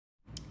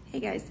Hey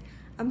guys,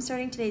 I'm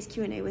starting today's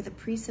Q&A with a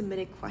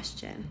pre-submitted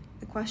question.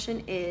 The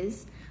question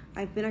is,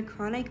 I've been a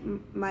chronic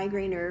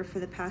migraineur for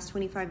the past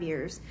 25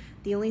 years.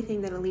 The only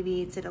thing that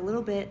alleviates it a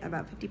little bit,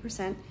 about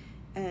 50%,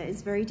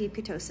 is very deep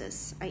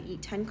ketosis. I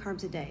eat 10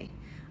 carbs a day,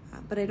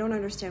 but I don't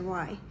understand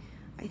why.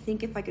 I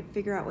think if I could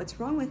figure out what's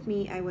wrong with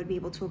me, I would be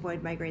able to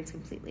avoid migraines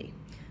completely.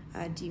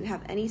 Do you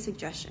have any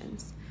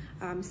suggestions?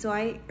 So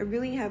I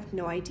really have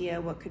no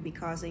idea what could be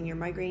causing your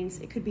migraines.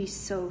 It could be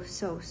so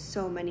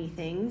many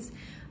things,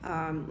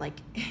 like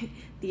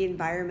the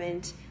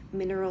environment,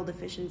 mineral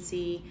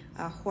deficiency,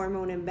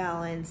 hormone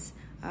imbalance,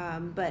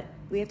 but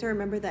we have to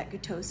remember that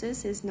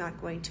ketosis is not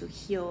going to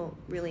heal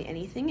really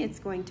anything. It's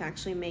going to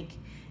actually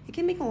it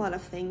can make a lot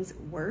of things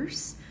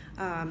worse.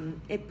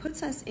 It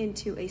puts us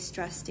into a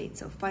stress state,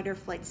 so fight or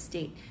flight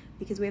state,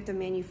 because we have to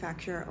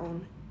manufacture our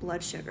own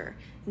blood sugar.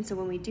 And so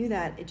when we do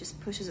that, it just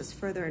pushes us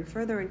further and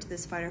further into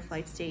this fight or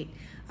flight state.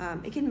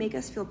 It can make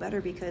us feel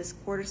better because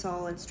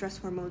cortisol and stress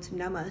hormones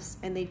numb us,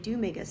 and they do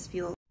make us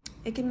feel.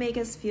 It can make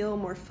us feel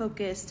more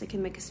focused, it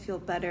can make us feel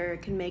better,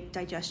 it can make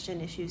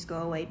digestion issues go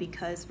away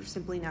because we're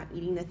simply not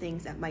eating the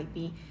things that might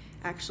be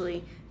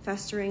actually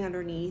festering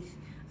underneath.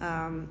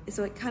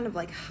 So it kind of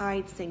like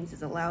hides things,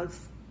 it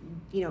allows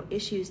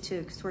issues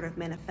to sort of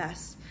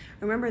manifest.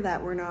 Remember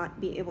that we're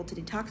not being able to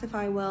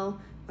detoxify well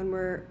when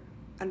we're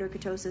under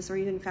ketosis or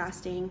even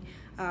fasting.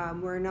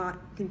 We're not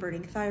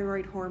converting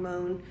thyroid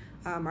hormone.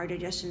 Our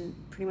digestion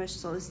pretty much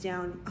slows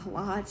down a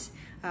lot,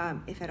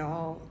 if at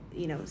all,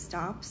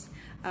 stops.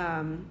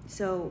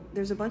 So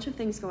there's a bunch of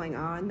things going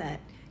on that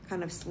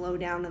kind of slow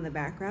down in the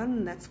background,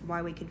 and that's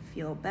why we can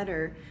feel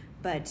better.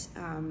 But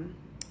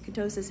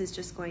ketosis is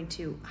just going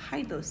to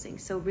hide those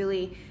things. So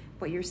really,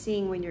 what you're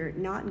seeing when you're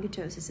not in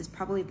ketosis is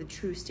probably the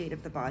true state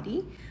of the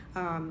body.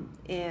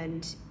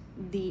 And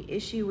the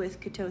issue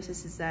with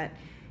ketosis is that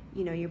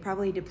you're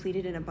probably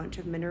depleted in a bunch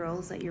of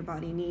minerals that your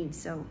body needs.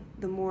 So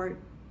the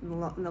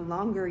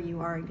longer you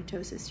are in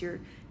ketosis, you're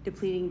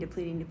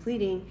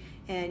depleting,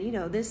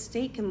 and this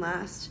state can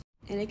last,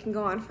 and it can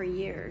go on for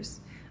years,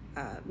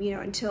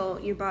 until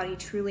your body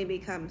truly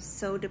becomes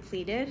so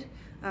depleted.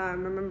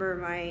 Remember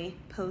my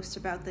post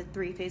about the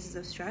 3 phases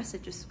of stress?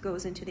 It just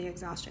goes into the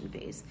exhaustion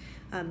phase.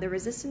 The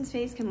resistance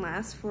phase can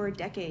last for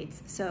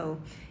decades. So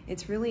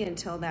it's really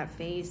until that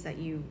phase that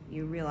you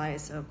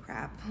realize, oh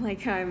crap,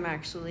 like I'm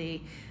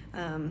actually,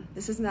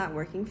 this is not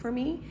working for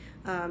me.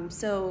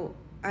 So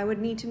I would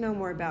need to know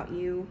more about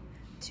you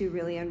to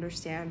really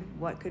understand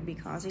what could be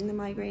causing the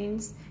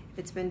migraines. If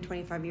it's been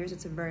 25 years,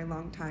 it's a very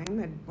long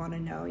time. I'd want to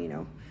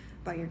know,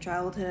 about your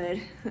childhood,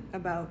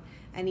 about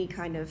any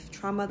kind of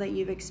trauma that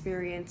you've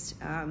experienced.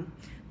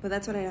 But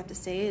that's what I'd have to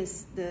say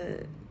is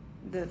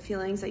the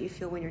feelings that you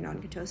feel when you're not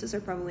in ketosis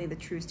are probably the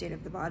true state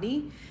of the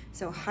body.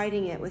 So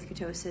hiding it with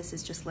ketosis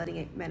is just letting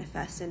it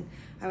manifest. And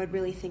I would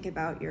really think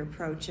about your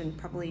approach and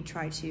probably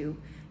try to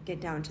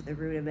get down to the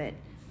root of it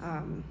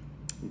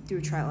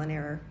through trial and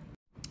error.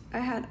 I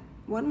had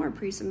one more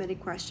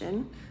pre-submitted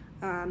question.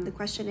 The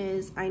question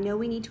is, I know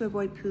we need to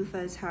avoid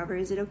PUFAs, however,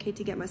 is it okay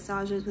to get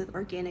massages with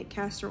organic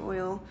castor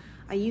oil?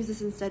 I use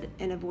this instead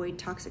and avoid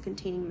toxic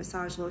containing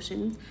massage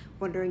lotions,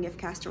 wondering if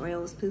castor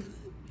oil is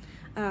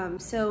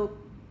PUFA. So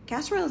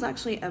castor oil is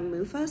actually a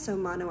MUFA, so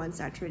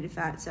monounsaturated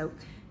fat. So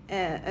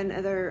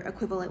another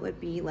equivalent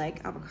would be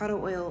like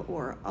avocado oil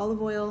or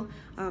olive oil.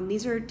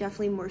 These are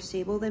definitely more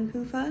stable than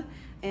PUFA.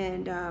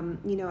 And,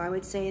 I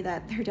would say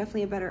that they're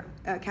definitely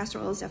castor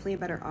oil is definitely a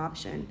better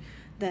option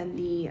than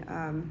the,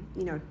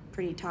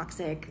 pretty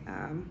toxic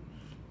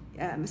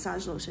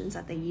massage lotions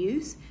that they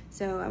use.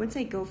 So I would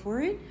say go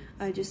for it.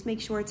 Just make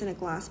sure it's in a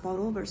glass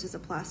bottle versus a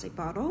plastic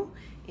bottle.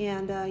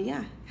 And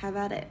have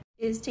at it.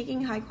 Is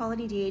taking high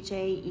quality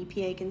DHA,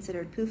 EPA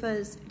considered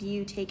PUFAs? Do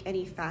you take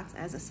any fats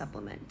as a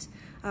supplement?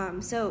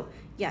 So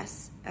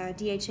yes,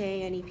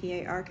 DHA and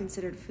EPA are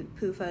considered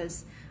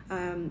PUFAs.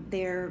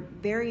 They're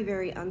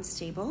very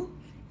unstable.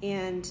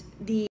 And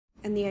the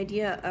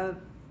idea of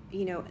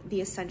the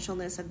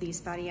essentialness of these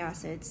fatty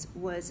acids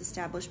was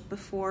established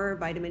before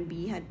vitamin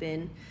B had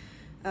been,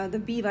 the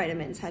B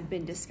vitamins had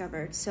been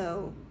discovered.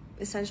 So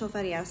essential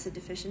fatty acid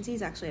deficiency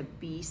is actually a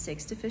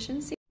B6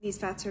 deficiency. These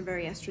fats are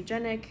very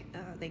estrogenic.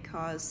 They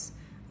cause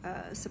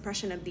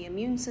suppression of the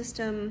immune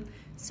system.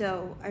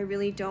 So I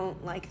really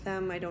don't like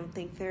them. I don't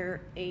think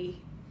they're a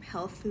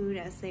health food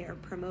as they are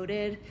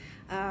promoted.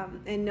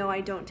 And no, I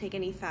don't take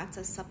any fats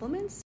as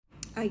supplements.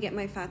 I get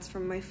my fats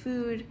from my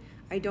food.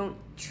 I don't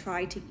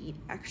try to eat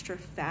extra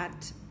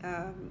fat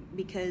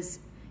because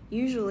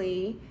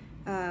usually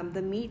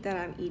the meat that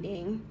I'm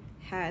eating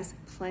has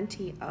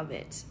plenty of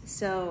it.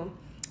 So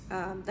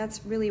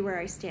that's really where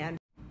I stand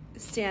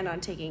on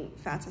taking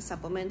fats as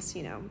supplements,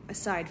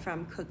 aside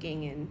from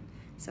cooking and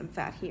some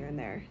fat here and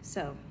there.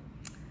 So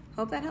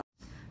hope that helps.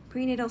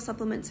 Prenatal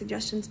supplement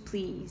suggestions,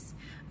 please.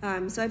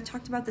 So I've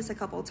talked about this a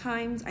couple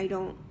times. I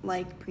don't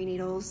like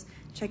prenatals.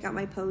 Check out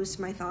my post,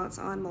 my thoughts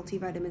on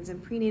multivitamins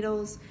and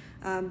prenatals.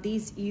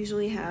 These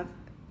usually have,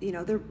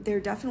 they're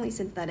definitely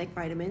synthetic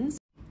vitamins.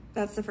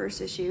 That's the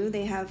first issue.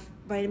 They have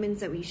vitamins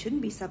that we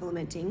shouldn't be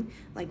supplementing,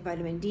 like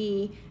vitamin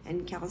D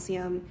and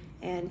calcium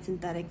and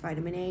synthetic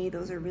vitamin A.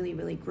 Those are really,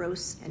 really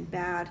gross and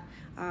bad,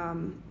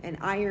 and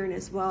iron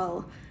as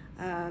well.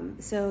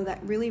 So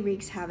that really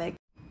wreaks havoc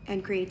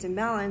and creates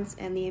imbalance,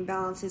 and the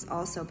imbalance is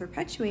also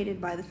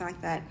perpetuated by the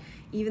fact that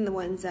even the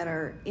ones that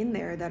are in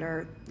there that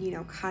are,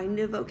 kind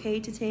of okay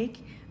to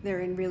take,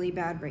 they're in really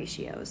bad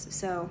ratios.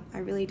 So I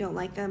really don't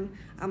like them.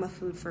 I'm a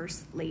food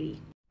first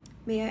lady.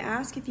 May I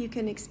ask if you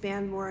can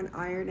expand more on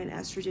iron and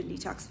estrogen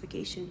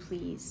detoxification,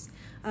 please?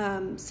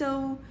 Iron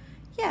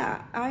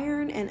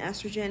and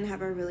estrogen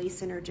have a really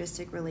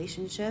synergistic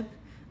relationship.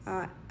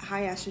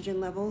 High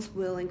estrogen levels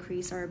will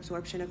increase our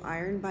absorption of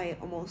iron by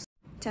almost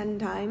 10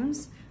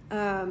 times.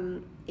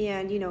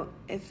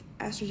 If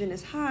estrogen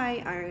is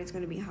high, iron is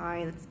going to be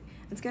high.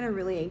 It's going to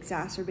really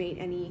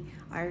exacerbate any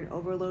iron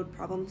overload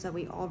problems that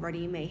we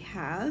already may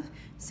have.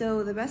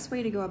 So the best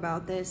way to go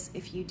about this,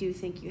 if you do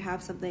think you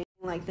have something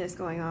like this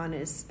going on,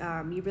 is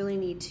you really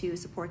need to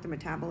support the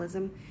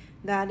metabolism.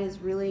 That is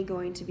really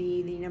going to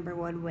be the number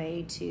one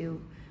way to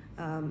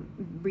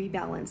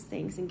rebalance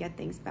things and get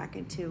things back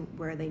into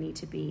where they need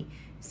to be.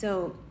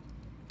 So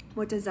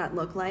what does that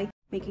look like?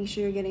 Making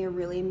sure you're getting a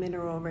really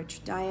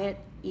mineral-rich diet,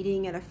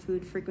 eating at a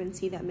food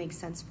frequency that makes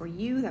sense for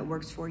you, that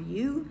works for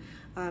you,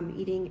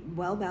 eating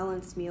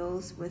well-balanced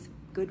meals with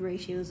good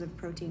ratios of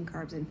protein,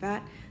 carbs, and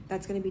fat.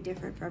 That's going to be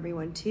different for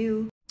everyone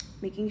too.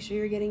 Making sure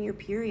you're getting your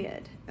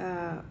period.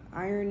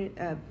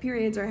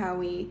 Periods are how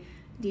we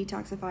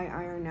detoxify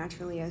iron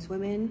naturally as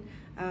women.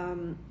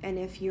 And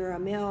if you're a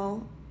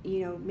male,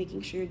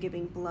 making sure you're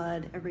giving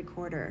blood every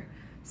quarter.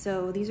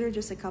 So these are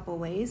just a couple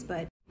ways,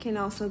 but can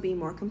also be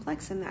more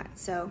complex than that.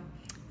 So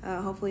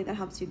hopefully that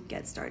helps you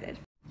get started.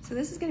 So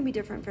this is going to be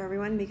different for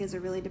everyone because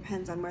it really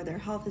depends on where their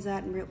health is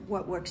at and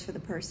what works for the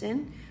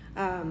person.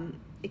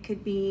 It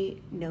could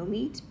be no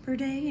meat per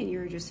day and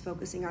you're just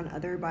focusing on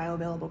other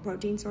bioavailable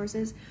protein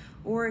sources,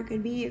 or it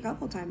could be a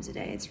couple times a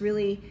day. It's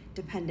really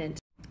dependent.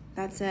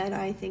 That said,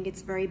 I think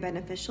it's very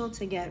beneficial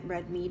to get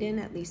red meat in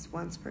at least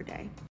once per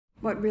day.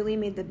 What really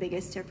made the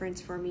biggest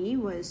difference for me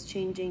was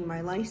changing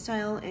my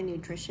lifestyle and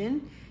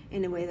nutrition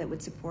in a way that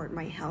would support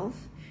my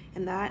health.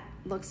 And that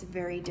looks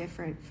very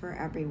different for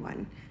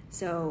everyone.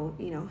 So,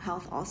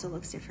 health also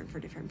looks different for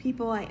different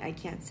people. I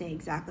can't say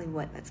exactly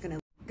what that's gonna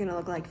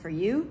look like for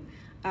you.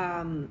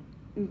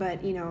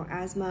 But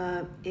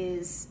asthma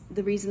is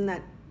the reason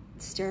that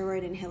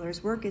steroid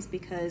inhalers work is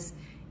because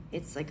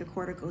it's like a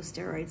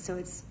corticosteroid. So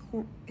it's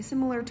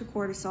similar to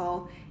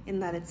cortisol in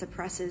that it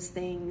suppresses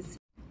things.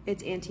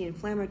 It's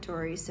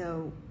anti-inflammatory.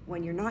 So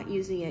when you're not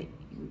using it,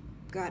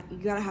 you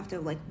gotta have to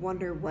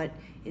wonder what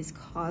is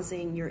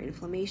causing your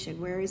inflammation.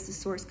 Where is the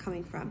source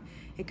coming from?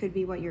 It could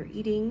be what you're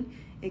eating.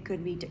 It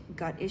could be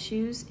gut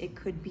issues. It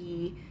could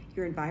be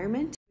your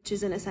environment, which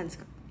is in a sense,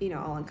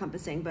 all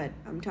encompassing, but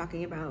I'm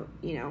talking about,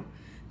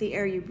 the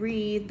air you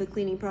breathe, the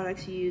cleaning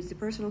products you use, the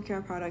personal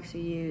care products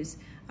you use.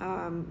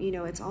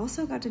 It's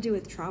also got to do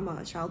with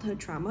trauma. Childhood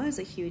trauma is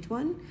a huge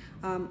one.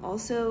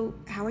 Also,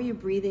 how are you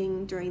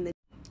breathing during the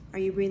Are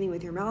you breathing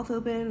with your mouth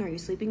open? Are you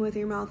sleeping with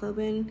your mouth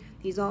open?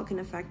 These all can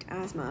affect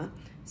asthma.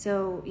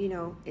 So,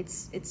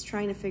 it's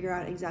trying to figure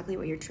out exactly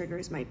what your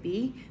triggers might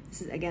be.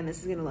 This is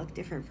going to look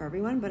different for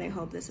everyone, but I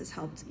hope this has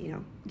helped,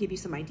 give you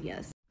some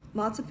ideas.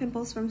 Lots of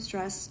pimples from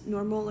stress,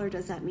 normal, or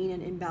does that mean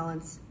an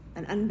imbalance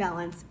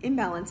in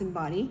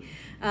body?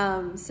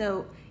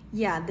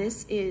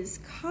 This is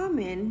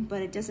common,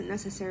 but it doesn't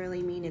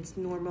necessarily mean it's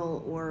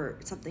normal or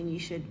something you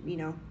should,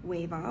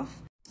 wave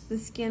off. The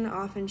skin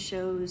often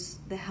shows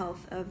the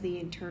health of the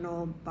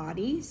internal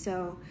body.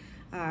 So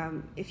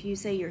if you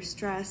say you're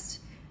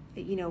stressed,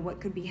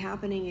 what could be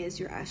happening is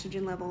your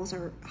estrogen levels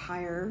are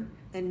higher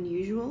than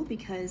usual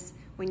because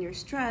when you're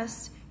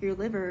stressed, your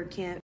liver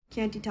can't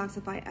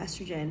detoxify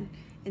estrogen.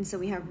 And so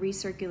we have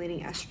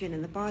recirculating estrogen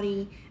in the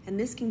body, and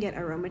this can get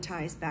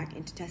aromatized back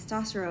into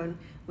testosterone,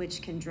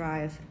 which can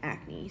drive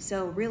acne.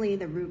 So really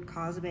the root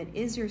cause of it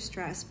is your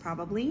stress,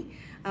 probably.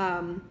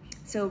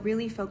 So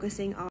really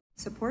focusing on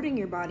supporting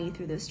your body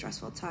through this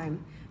stressful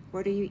time.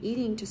 What are you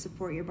eating to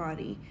support your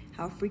body?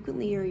 How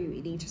frequently are you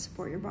eating to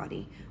support your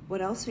body?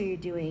 What else are you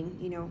doing?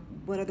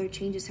 What other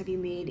changes have you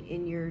made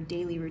in your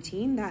daily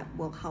routine that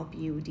will help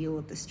you deal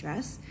with the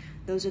stress?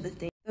 Those are the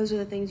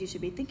things you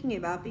should be thinking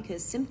about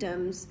because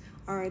symptoms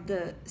are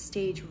the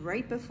stage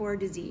right before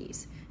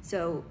disease.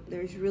 So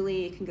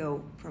it can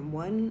go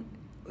from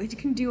it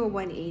can do a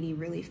 180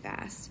 really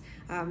fast.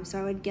 So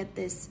I would get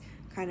this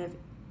kind of,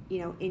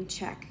 in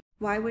check.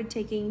 Why would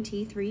taking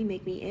T3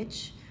 make me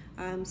itch?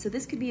 So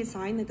this could be a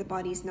sign that the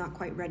body's not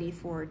quite ready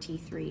for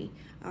T3.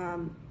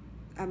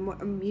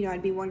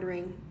 I'd be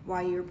wondering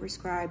why you're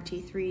prescribed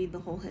T3, the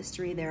whole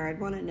history there. I'd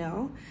want to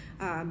know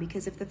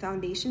because if the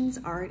foundations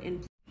aren't in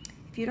place,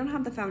 if you don't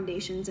have the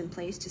foundations in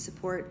place to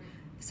support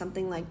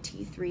something like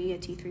T3, a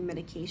T3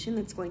 medication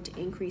that's going to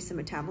increase the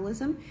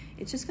metabolism,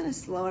 it's just going to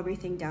slow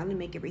everything down and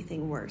make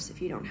everything worse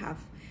if you don't have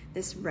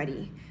this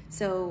ready.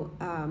 So,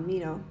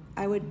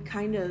 I would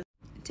kind of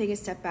take a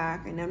step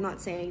back, and I'm not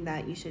saying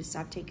that you should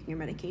stop taking your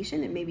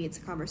medication, and maybe it's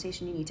a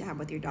conversation you need to have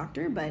with your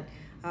doctor, but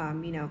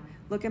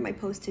look at my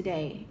post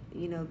today.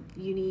 You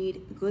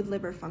need good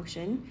liver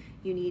function,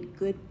 you need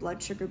good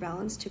blood sugar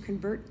balance to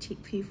convert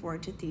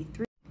T4 to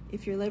T3.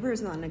 If your liver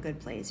is not in a good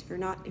place,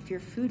 if your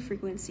food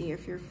frequency,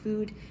 if your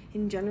food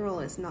in general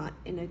is not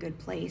in a good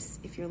place,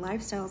 if your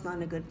lifestyle is not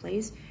in a good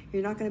place,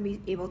 you're not going to be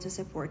able to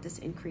support this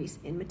increase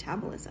in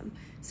metabolism.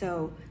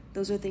 So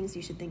those are things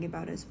you should think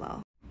about as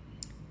well.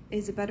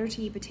 Is it better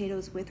to eat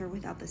potatoes with or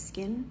without the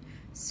skin?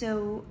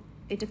 So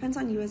it depends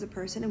on you as a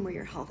person and where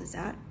your health is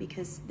at,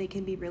 because they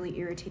can be really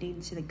irritating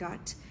to the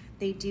gut.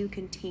 They do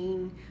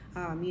contain,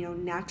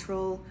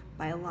 natural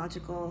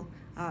biological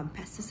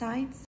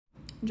pesticides,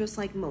 just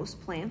like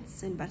most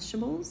plants and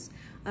vegetables.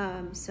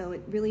 So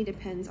it really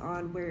depends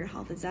on where your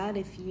health is at.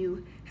 If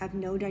you have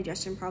no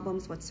digestion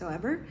problems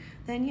whatsoever,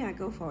 then yeah,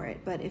 go for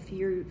it. But if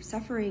you're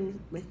suffering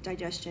with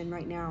digestion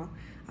right now,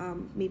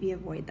 maybe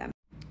avoid them.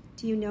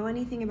 Do you know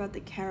anything about the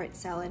carrot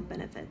salad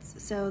benefits?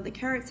 So the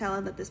carrot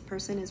salad that this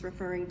person is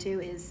referring to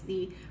is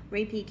the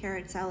Rapey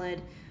carrot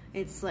salad.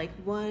 It's like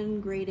 1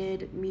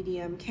 grated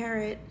medium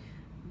carrot,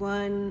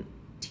 1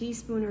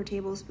 teaspoon or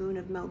tablespoon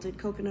of melted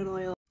coconut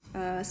oil,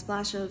 a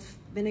splash of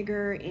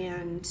vinegar,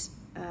 and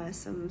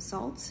some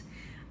salt.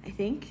 I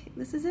think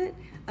this is it.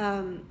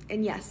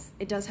 And yes,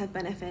 it does have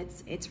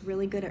benefits. It's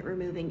really good at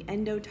removing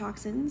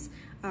endotoxins.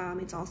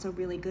 It's also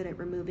really good at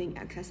removing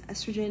excess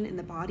estrogen in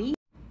the body.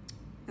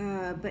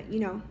 But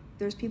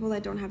there's people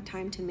that don't have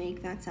time to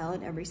make that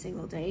salad every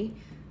single day.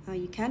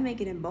 You can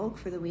make it in bulk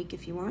for the week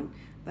if you want,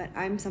 but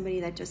I'm somebody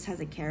that just has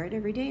a carrot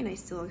every day and I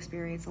still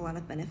experience a lot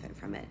of benefit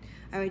from it.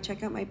 I would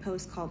check out my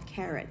post called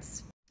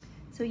Carrots.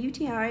 So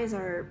UTIs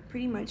are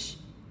pretty much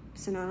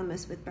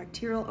synonymous with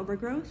bacterial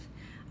overgrowth.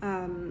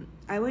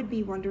 I would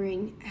be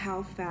wondering,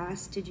 how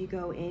fast did you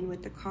go in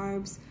with the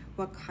carbs?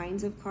 What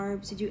kinds of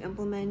carbs did you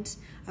implement?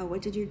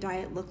 What did your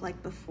diet look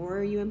like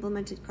before you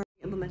implemented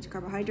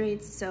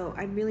carbohydrates? So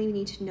I really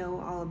need to know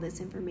all of this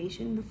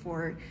information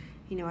before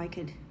I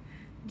could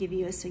give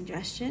you a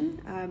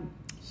suggestion.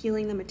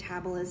 Healing the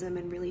metabolism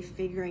and really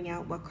figuring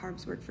out what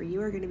carbs work for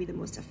you are going to be the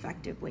most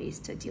effective ways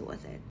to deal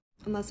with it.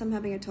 Unless I'm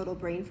having a total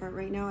brain fart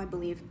right now, I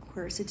believe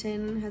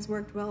quercetin has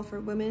worked well for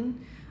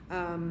women,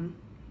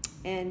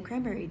 and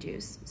cranberry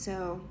juice.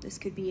 So this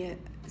could be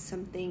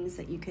some things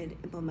that you could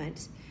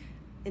implement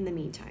in the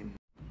meantime.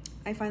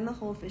 I find the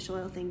whole fish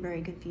oil thing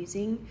very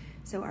confusing.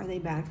 So are they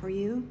bad for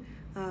you?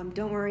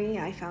 Don't worry,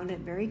 I found it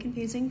very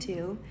confusing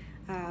too.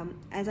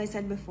 As I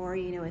said before,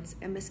 it's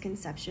a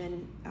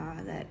misconception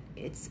that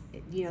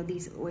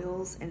these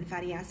oils and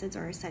fatty acids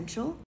are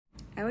essential.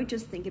 I would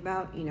just think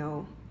about,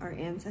 our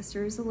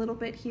ancestors a little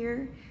bit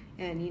here.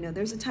 And,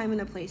 there's a time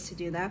and a place to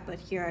do that, but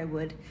here I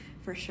would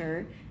for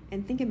sure.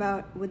 And think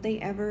about, would they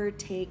ever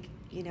take,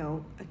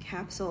 a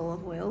capsule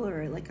of oil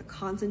or like a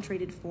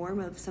concentrated form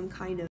of some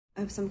kind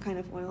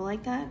of oil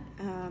like that?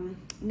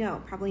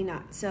 No, probably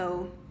not.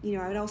 So,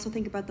 I would also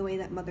think about the way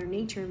that Mother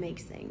Nature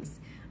makes things.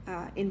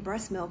 In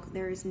breast milk,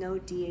 there is no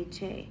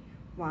DHA.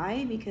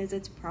 Why? Because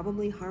it's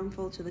probably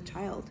harmful to the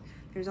child.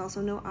 There's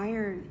also no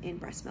iron in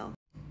breast milk.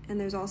 And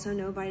there's also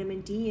no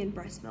vitamin D in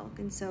breast milk.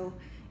 And so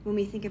when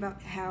we think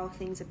about how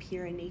things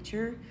appear in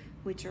nature,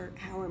 which are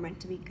how we're meant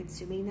to be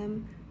consuming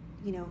them,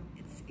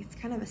 it's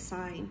kind of a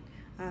sign.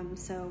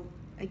 So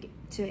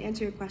to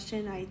answer your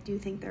question, I do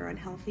think they're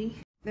unhealthy.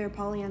 They're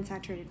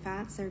polyunsaturated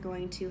fats. They're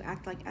going to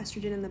act like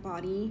estrogen in the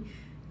body.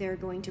 They're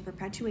going to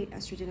perpetuate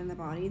estrogen in the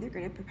body. They're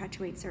going to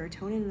perpetuate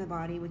serotonin in the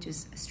body, which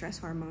is a stress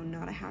hormone,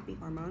 not a happy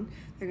hormone.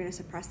 They're going to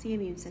suppress the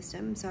immune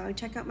system. So I would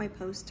check out my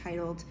post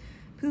titled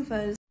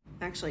PUFAs.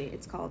 Actually,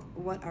 it's called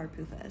What Are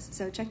PUFAs?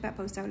 So check that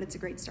post out. It's a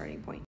great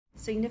starting point.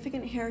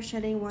 Significant hair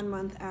shedding 1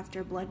 month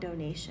after blood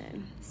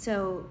donation.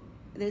 So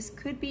this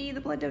could be the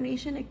blood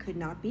donation. It could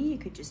not be.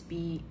 It could just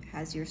be,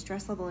 has your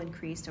stress level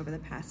increased over the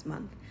past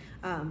month?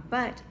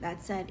 But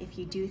that said, if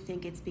you do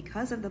think it's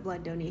because of the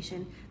blood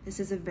donation, this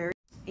is a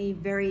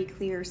very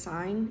clear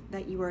sign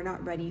that you are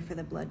not ready for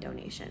the blood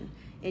donation.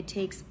 It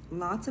takes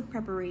lots of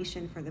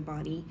preparation for the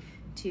body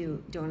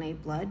to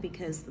donate blood,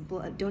 because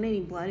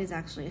donating blood is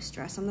actually a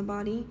stress on the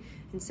body,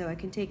 and so it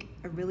can take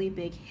a really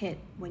big hit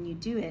when you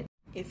do it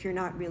if you're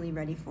not really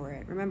ready for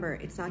it. Remember,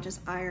 it's not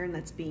just iron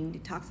that's being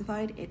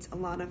detoxified, it's a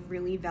lot of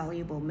really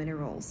valuable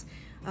minerals.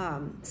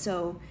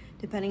 So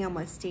depending on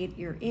what state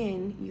you're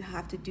in, you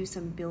have to do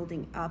some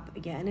building up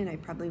again, and I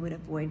probably would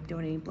avoid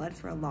donating blood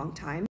for a long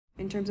time.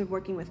 In terms of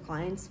working with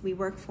clients, we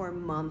work for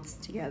months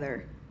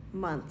together,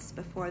 months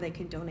before they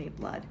can donate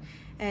blood.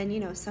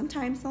 And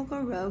sometimes they'll go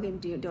rogue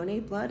and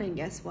donate blood, and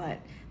guess what?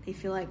 They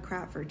feel like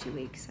crap for 2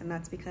 weeks, and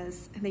that's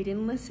because they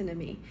didn't listen to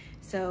me.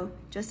 So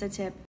just a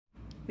tip,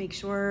 make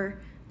sure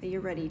that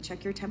you're ready.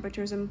 Check your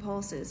temperatures and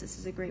pulses. This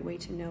is a great way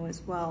to know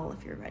as well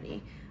if you're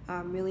ready.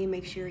 Really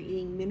make sure you're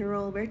eating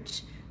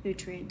mineral-rich,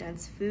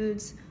 nutrient-dense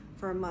foods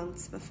for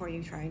months before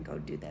you try and go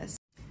do this.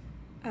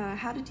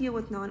 How to deal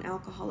with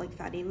non-alcoholic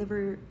fatty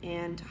liver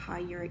and high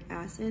uric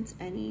acids,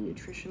 any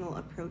nutritional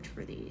approach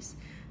for these.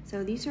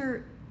 So these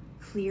are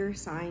clear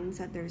signs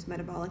that there's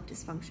metabolic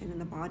dysfunction in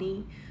the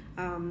body.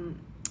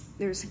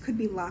 Could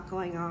be a lot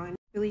going on.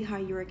 Really high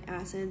uric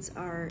acids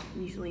are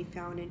usually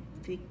found in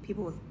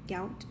people with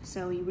gout,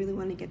 so you really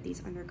want to get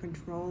these under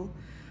control.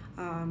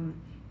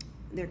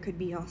 There could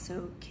be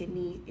also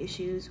kidney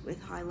issues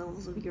with high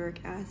levels of uric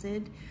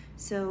acid.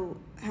 So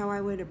how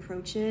I would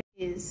approach it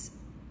is,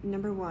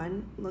 number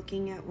one,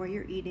 looking at what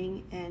you're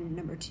eating, and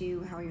number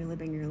two, how you're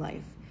living your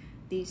life.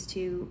 These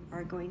two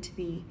are going to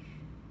be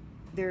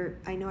there.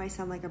 I know I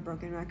sound like a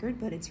broken record,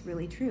 but it's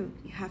really true.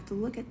 You have to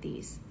look at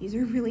these. These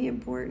are really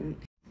important.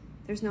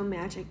 There's no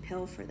magic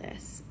pill for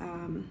this.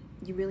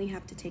 You really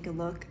have to take a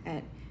look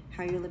at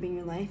how you're living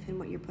your life and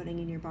what you're putting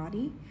in your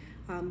body.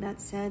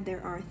 That said,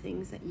 there are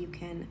things that you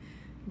can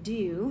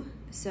do.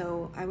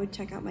 So I would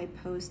check out my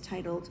post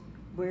titled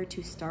 "Where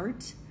to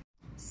Start,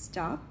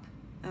 Stop."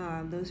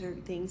 Those are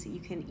things that you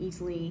can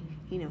easily,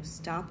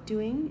 stop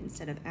doing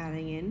instead of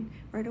adding in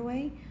right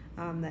away.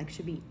 That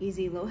should be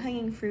easy,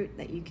 low-hanging fruit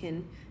that you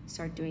can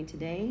start doing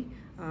today.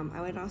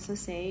 I would also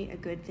say a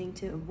good thing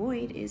to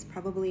avoid is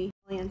probably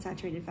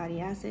unsaturated fatty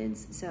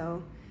acids.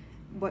 So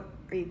what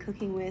are you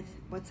cooking with?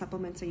 What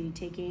supplements are you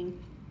taking?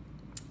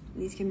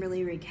 These can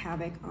really wreak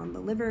havoc on the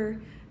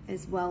liver,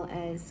 as well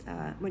as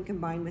when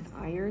combined with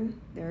iron,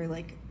 they're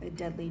like a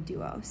deadly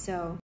duo.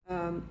 So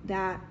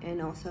that,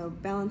 and also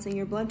balancing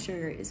your blood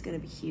sugar is going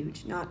to be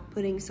huge. Not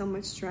putting so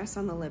much stress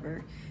on the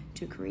liver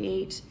to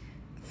create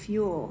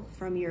fuel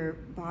from your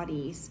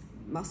body's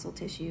muscle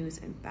tissues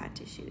and fat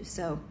tissues.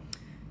 So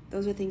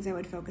those are things I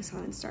would focus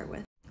on and start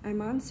with. I'm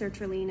on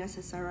sertraline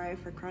SSRI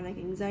for chronic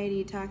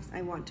anxiety attacks.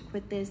 I want to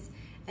quit this.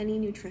 Any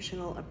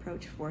nutritional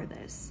approach for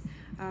this?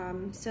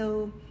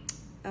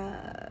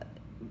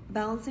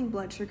 Balancing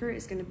blood sugar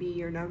is going to be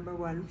your number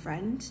one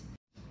friend.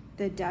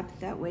 The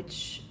depth at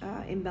which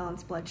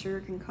imbalanced blood sugar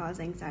can cause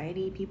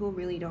anxiety, people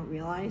really don't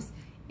realize.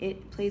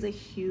 It plays a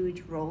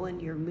huge role in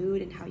your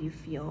mood and how you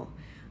feel.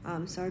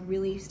 So I'd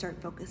really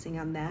start focusing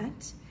on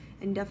that,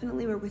 and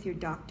definitely work with your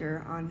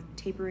doctor on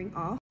tapering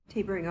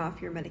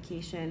off your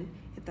medication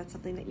if that's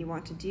something that you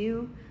want to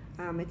do.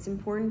 It's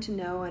important to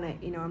know, and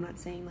I'm not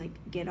saying like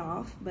get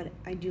off, but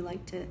I do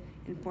like to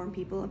inform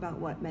people about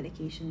what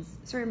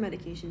certain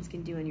medications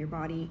can do in your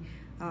body,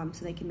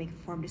 so they can make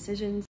informed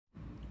decisions.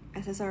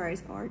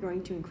 SSRIs are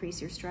going to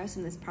increase your stress,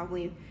 and this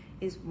probably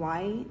is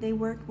why they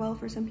work well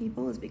for some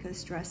people, is because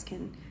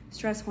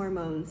stress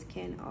hormones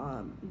can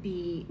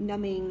be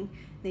numbing.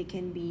 They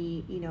can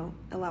be,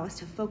 allow us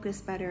to focus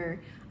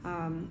better.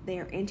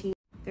 They're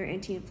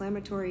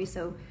anti-inflammatory,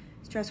 so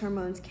stress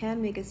hormones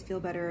can make us feel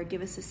better,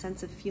 give us a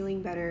sense of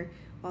feeling better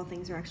while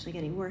things are actually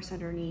getting worse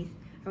underneath.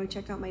 I would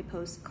check out my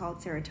post called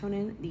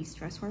Serotonin, the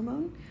stress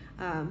hormone.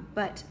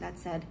 But that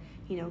said,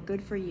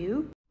 good for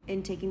you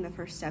in taking the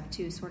first step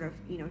to sort of,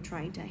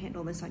 trying to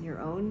handle this on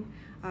your own.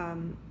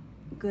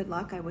 Good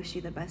luck. I wish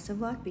you the best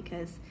of luck,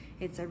 because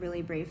it's a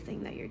really brave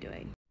thing that you're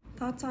doing.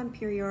 Thoughts on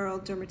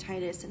perioral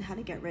dermatitis and how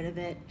to get rid of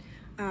it.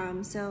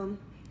 So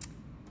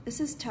this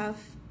is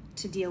tough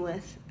to deal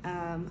with,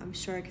 I'm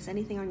sure, because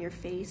anything on your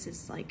face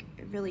is like,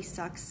 it really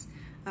sucks.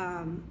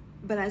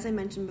 But as I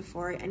mentioned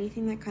before,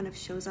 anything that kind of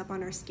shows up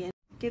on our skin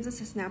gives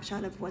us a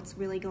snapshot of what's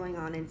really going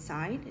on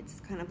inside. It's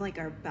kind of like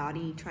our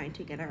body trying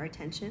to get our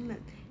attention that,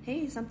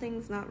 hey,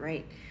 something's not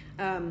right.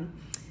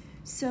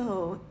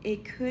 So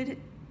it could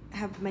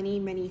have many,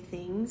 many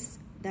things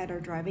that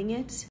are driving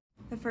it.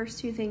 The first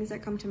two things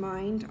that come to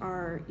mind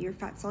are your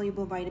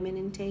fat-soluble vitamin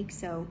intake.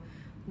 So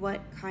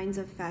what kinds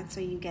of fats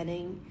are you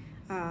getting?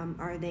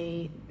 Are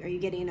you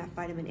getting enough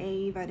vitamin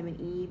A, vitamin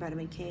E,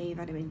 vitamin K,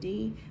 vitamin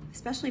D?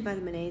 Especially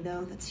vitamin A,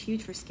 though, that's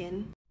huge for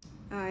skin.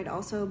 I'd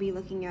also be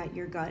looking at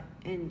your gut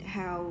and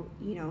how,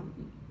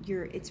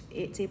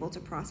 it's able to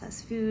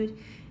process food.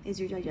 Is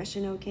your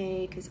digestion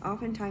okay? Because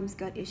oftentimes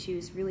gut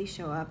issues really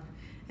show up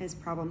as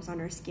problems on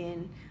our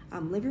skin.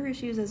 Liver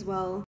issues as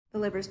well. The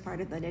liver is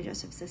part of the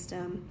digestive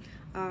system.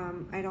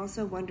 I'd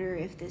also wonder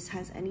if this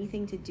has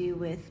anything to do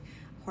with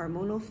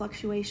hormonal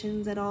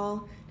fluctuations at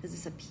all. Does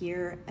this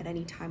appear at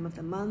any time of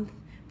the month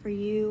for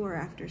you or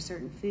after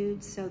certain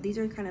foods? So these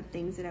are kind of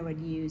things that I would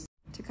use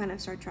to kind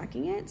of start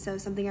tracking it. So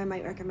something I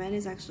might recommend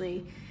is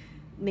actually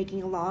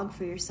making a log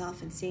for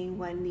yourself and seeing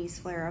when these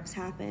flare-ups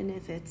happen,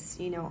 if it's,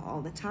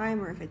 all the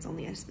time, or if it's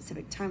only a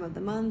specific time of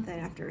the month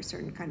and after a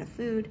certain kind of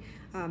food.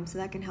 So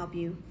that can help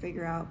you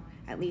figure out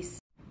at least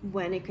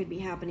when it could be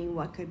happening,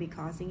 what could be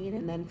causing it,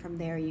 and then from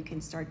there you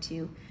can start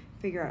to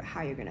figure out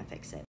how you're gonna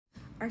fix it.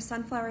 Are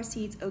sunflower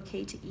seeds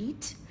okay to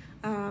eat?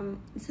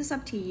 This is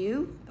up to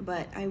you,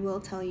 but I will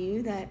tell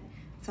you that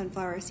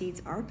sunflower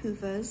seeds are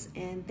PUFAs,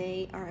 and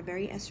they are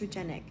very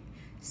estrogenic,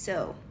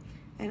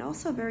 and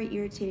also very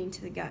irritating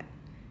to the gut.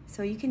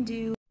 So you can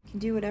do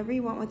whatever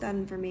you want with that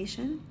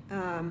information.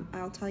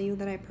 I'll tell you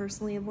that I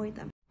personally avoid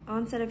them.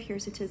 Onset of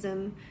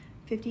hirsutism,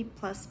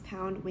 50+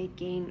 pound weight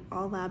gain,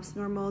 all labs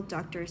normal,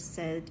 doctors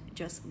said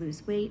just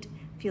lose weight,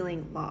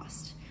 feeling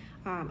lost.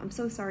 I'm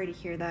so sorry to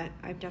hear that.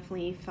 I've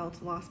definitely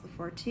felt lost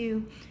before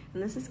too,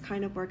 and this is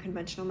kind of where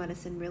conventional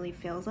medicine really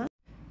fails us.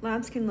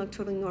 Labs can look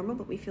totally normal,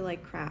 but we feel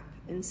like crap,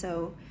 and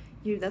so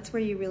That's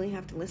where you really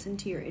have to listen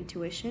to your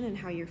intuition and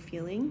how you're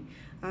feeling.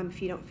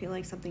 If you don't feel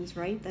like something's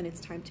right, then it's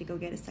time to go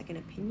get a second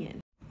opinion.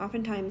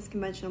 Oftentimes,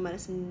 conventional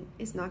medicine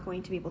is not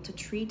going to be able to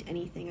treat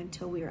anything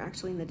until we are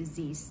actually in the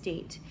disease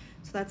state.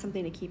 So that's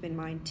something to keep in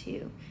mind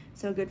too.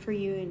 So good for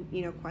you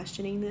in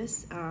questioning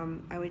this.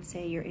 I would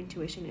say your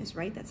intuition is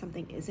right, that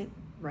something isn't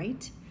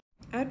right.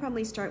 I would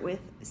probably start with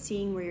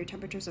seeing where your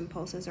temperatures and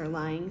pulses are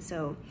lying.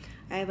 So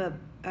I have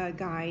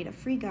a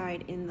free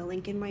guide in the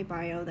link in my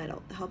bio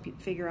that'll help you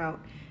figure out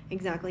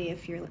exactly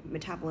if your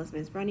metabolism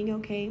is running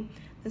okay.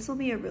 This will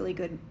be a really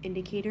good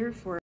indicator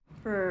for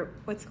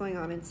what's going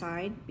on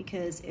inside,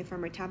 because if our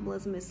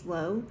metabolism is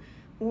low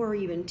or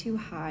even too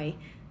high,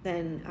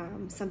 then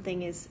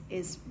something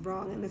is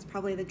wrong, and that's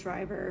probably the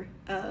driver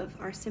of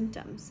our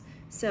symptoms.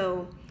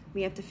 So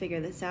we have to figure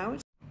this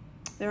out.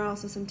 There are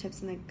also some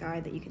tips in the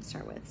guide that you can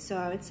start with. So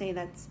I would say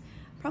that's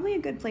probably a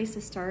good place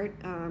to start,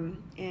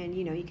 and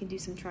you can do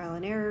some trial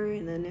and error,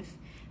 and then if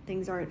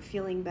things aren't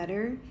feeling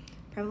better,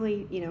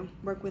 probably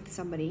work with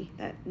somebody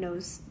that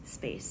knows the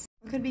space.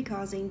 What could be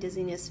causing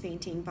dizziness,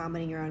 fainting,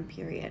 vomiting around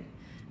period?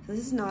 So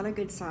this is not a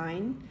good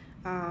sign,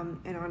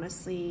 and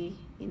honestly,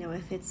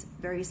 if it's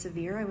very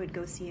severe, I would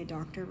go see a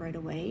doctor right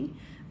away.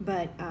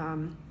 But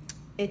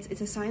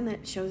it's a sign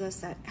that shows us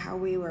that how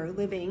we were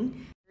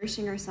living,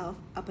 nourishing ourselves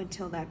up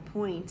until that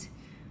point,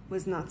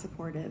 was not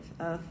supportive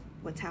of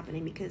what's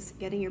happening, because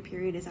getting your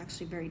period is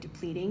actually very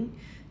depleting.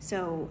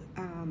 So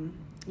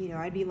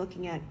I'd be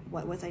looking at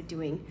what was I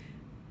doing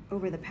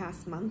over the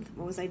past month,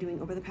 what was I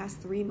doing over the past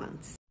 3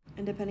 months,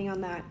 and depending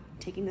on that,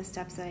 taking the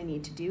steps that I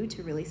need to do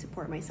to really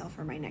support myself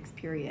for my next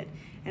period.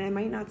 And I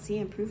might not see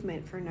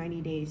improvement for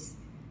 90 days.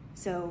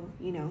 So,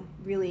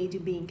 really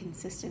being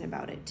consistent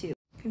about it too.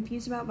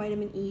 Confused about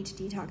vitamin E to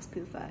detox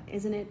PUFA.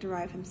 Isn't it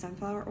derived from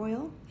sunflower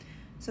oil?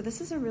 So this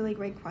is a really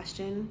great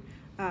question.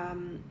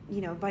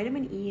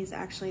 Vitamin E is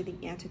actually the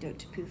antidote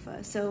to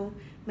PUFA. So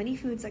many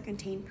foods that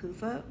contain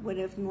PUFA would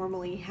have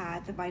normally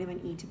had the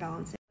vitamin E to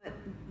balance it. But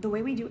the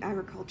way we do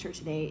agriculture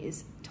today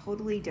is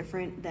totally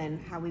different than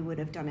how we would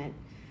have done it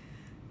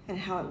and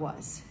how it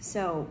was.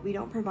 So we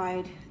don't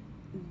provide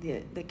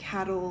the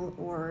cattle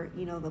or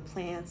the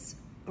plants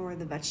or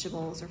the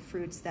vegetables or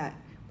fruits that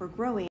we're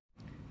growing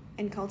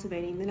and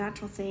cultivating the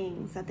natural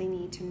things that they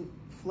need to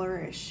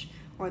flourish,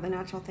 or the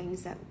natural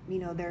things that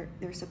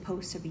they're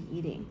supposed to be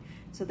eating.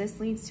 So this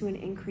leads to an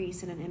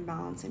increase and an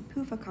imbalance in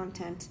PUFA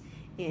content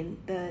in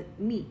the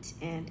meat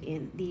and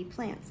in the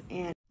plants,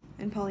 and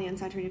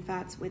polyunsaturated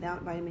fats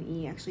without vitamin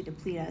E actually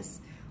deplete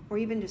us, or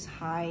even just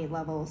high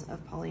levels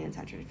of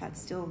polyunsaturated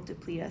fats still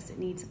deplete us. It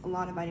needs a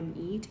lot of vitamin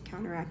E to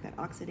counteract that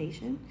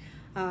oxidation.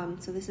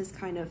 So this is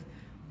kind of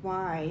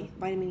why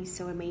vitamin E is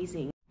so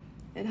amazing.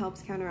 It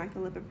helps counteract the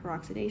lipid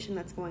peroxidation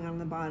that's going on in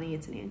the body.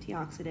 It's an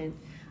antioxidant.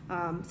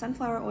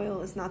 Sunflower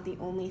oil is not the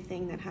only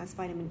thing that has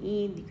vitamin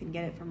E. You can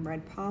get it from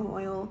red palm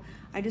oil.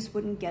 I just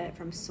wouldn't get it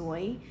from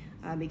soy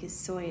because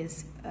soy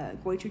is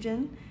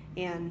goitrogen,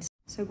 and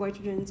so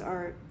goitrogens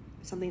are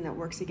something that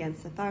works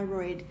against the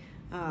thyroid,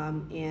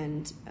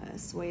 and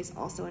soy is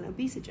also an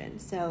obesogen.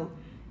 So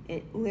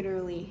it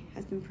literally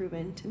has been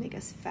proven to make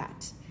us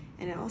fat,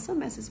 and it also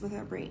messes with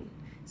our brain.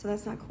 So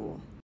that's not cool.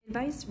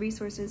 Advice,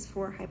 resources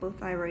for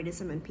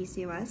hypothyroidism and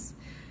PCOS.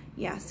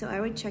 Yeah, so I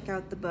would check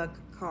out the book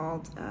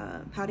called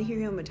How to Heal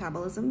Your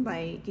Metabolism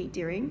by Kate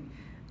Deering,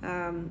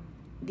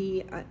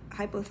 the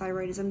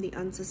Hypothyroidism, the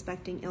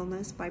Unsuspecting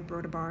Illness by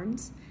Broda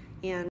Barnes,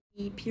 and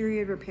the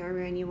Period Repair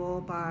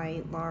Manual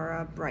by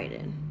Laura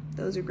Bryden.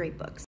 Those are great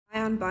books.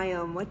 Ion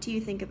Biome, what do you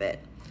think of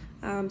it?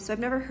 So I've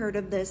never heard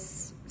of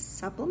this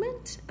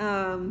supplement,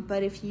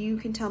 but if you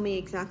can tell me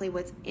exactly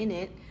what's in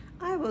it,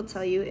 I will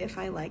tell you if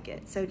I like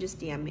it, so just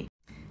DM me.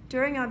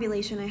 During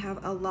ovulation, I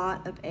have a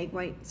lot of egg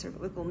white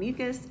cervical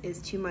mucus.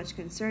 Is too much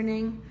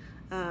concerning?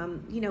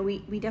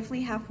 We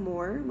definitely have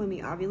more when we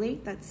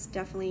ovulate. That's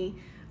definitely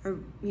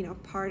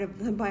part of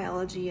the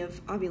biology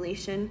of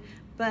ovulation.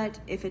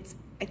 But if it's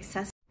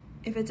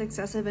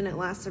excessive and it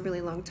lasts a really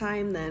long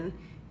time, then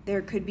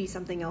there could be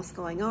something else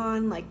going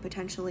on, like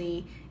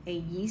potentially a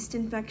yeast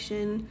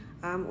infection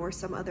or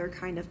some other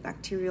kind of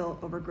bacterial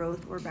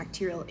overgrowth or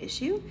bacterial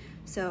issue.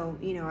 So,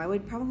 I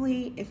would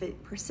probably, if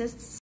it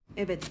persists,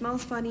 if it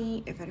smells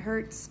funny, if it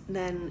hurts,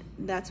 then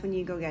that's when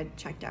you go get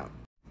checked out.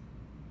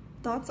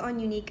 Thoughts on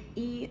unique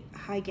E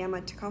high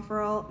gamma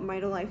tocopherol,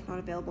 Mitolife not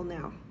available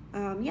now.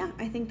 Yeah,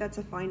 I think that's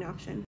a fine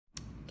option.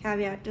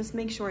 Caveat, just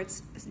make sure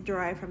it's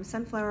derived from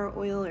sunflower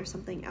oil or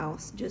something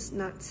else, just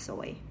not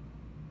soy.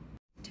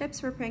 Tips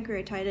for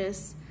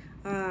pancreatitis.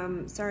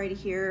 Sorry to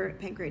hear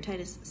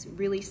pancreatitis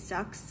really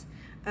sucks.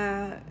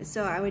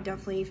 So I would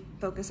definitely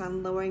focus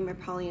on lowering my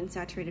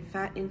polyunsaturated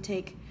fat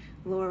intake,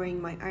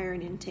 lowering my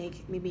iron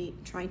intake, maybe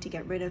trying to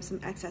get rid of some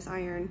excess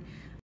iron,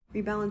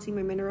 rebalancing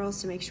my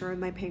minerals to make sure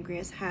my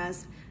pancreas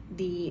has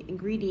the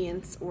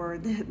ingredients or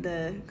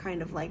the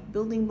kind of like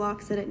building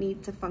blocks that it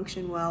needs to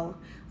function well,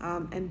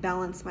 and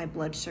balance my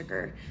blood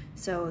sugar.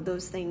 So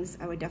those things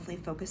I would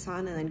definitely focus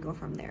on and then go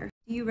from there.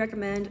 Do you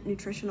recommend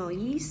nutritional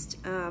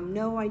yeast?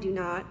 No, I do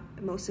not.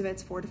 Most of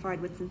it's fortified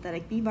with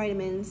synthetic B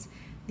vitamins.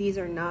 these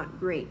are not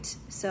great.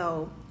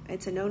 So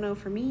it's a no-no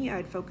for me.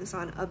 I'd focus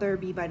on other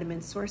B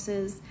vitamin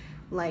sources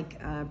like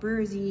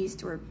brewer's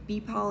yeast or bee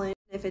pollen.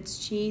 If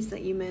it's cheese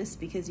that you miss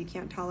because you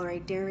can't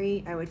tolerate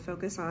dairy, I would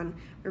focus on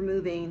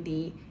removing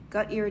the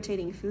gut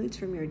irritating foods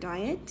from your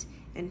diet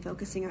and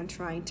focusing on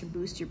trying to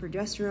boost your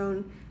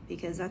progesterone,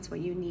 because that's what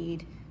you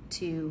need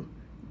to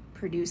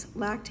produce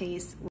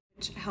lactase,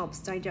 which helps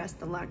digest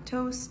the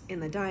lactose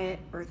in the diet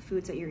or the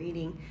foods that you're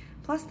eating,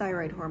 plus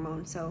thyroid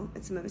hormone. So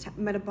it's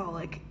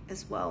metabolic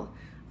as well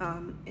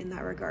in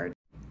that regard.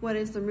 What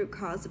is the root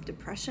cause of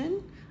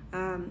depression?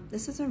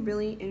 This is a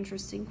really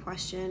interesting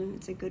question.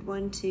 It's a good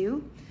one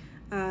too.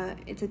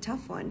 It's a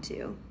tough one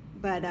too.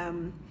 But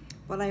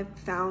what I've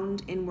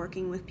found in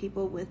working with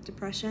people with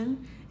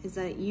depression is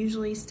that it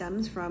usually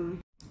stems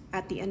from,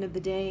 at the end of the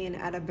day and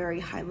at a very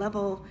high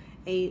level,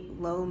 a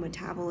low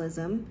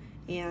metabolism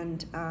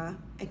and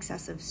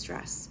excessive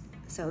stress.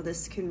 So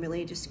this can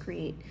really just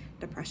create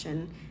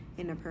depression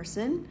in a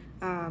person.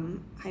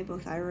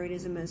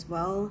 Hypothyroidism as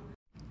well.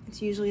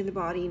 It's usually the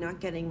body not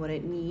getting what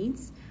it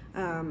needs.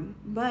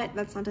 But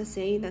that's not to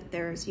say that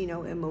there's,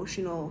 an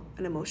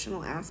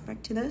emotional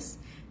aspect to this.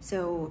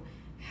 So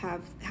how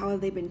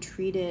have they been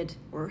treated,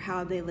 or how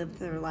have they lived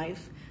their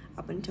life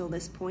up until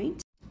this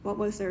point? What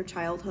was their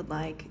childhood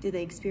like? Did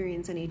they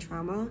experience any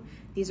trauma?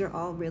 These are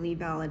all really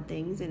valid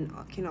things and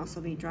can also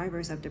be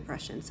drivers of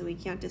depression, so we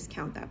can't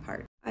discount that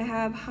part. I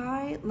have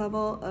high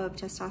level of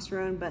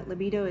testosterone, but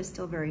libido is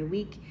still very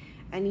weak.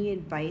 Any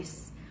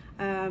advice?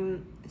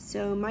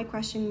 So my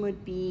question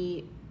would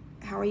be,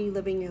 how are you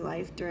living your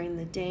life during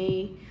the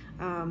day?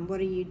 What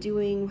are you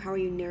doing? How are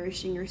you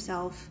nourishing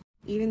yourself?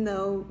 Even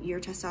though your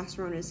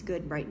testosterone is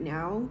good right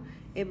now,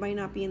 it might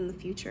not be in the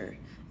future.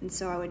 And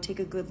so I would take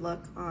a good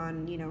look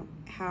on,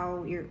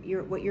 how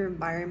what your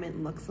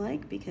environment looks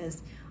like,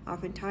 because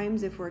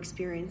oftentimes if we're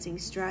experiencing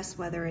stress,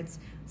 whether it's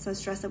some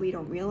stress that we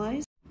don't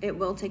realize, it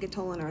will take a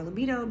toll on our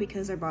libido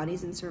because our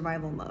body's in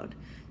survival mode.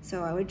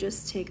 So I would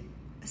just take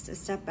a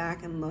step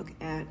back and look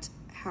at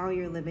how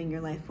you're living your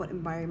life, what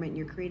environment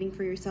you're creating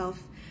for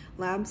yourself.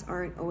 Labs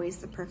aren't always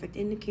the perfect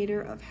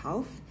indicator of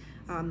health.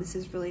 This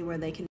is really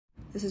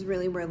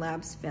where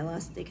labs fail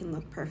us. They can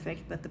look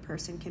perfect, but the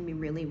person can be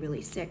really,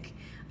 really sick.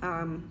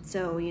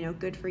 So,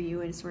 good for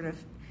you and sort of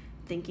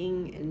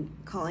thinking and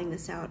calling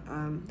this out,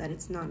 that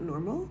it's not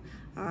normal.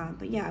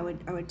 But yeah, I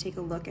would take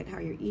a look at how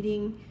you're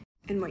eating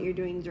and what you're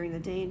doing during the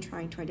day and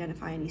trying to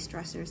identify any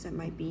stressors that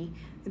might be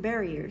the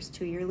barriers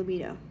to your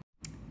libido.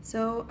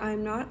 So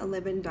I'm not a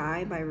Live and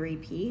Die by Ray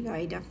Peat.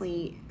 I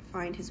definitely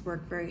find his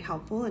work very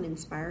helpful and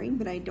inspiring,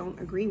 but I don't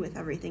agree with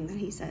everything that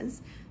he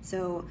says.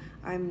 So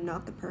I'm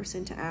not the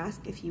person to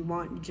ask if you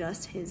want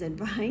just his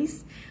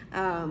advice.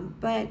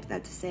 But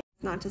that's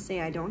not to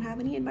say I don't have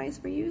any advice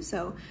for you.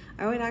 So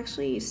I would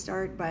actually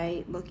start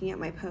by looking at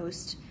my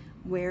post,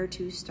 Where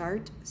to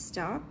Start,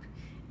 Stop.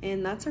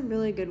 And that's a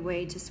really good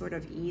way to sort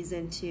of ease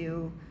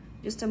into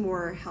just a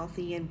more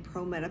healthy and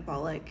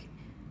pro-metabolic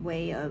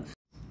way of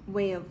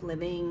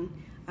living,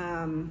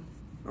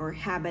 or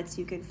habits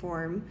you can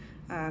form.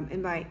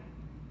 And by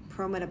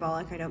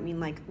pro-metabolic, I don't mean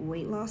like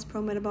weight loss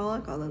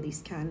pro-metabolic, although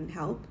these can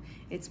help.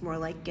 It's more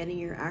like getting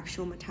your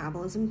actual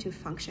metabolism to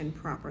function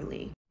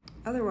properly.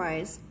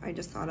 Otherwise, I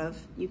just thought of,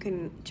 you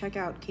can check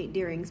out Kate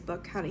Deering's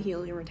book, How to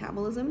Heal Your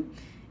Metabolism,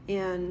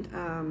 and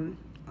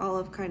all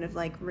of kind of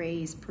like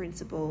Ray's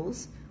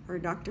principles or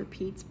Dr.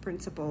 Peat's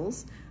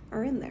principles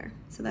are in there.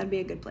 So that'd be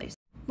a good place.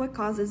 What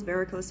causes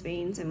varicose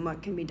veins and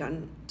what can be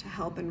done to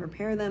help and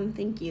repair them?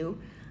 Thank you.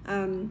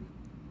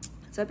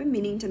 So I've been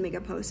meaning to make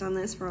a post on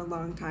this for a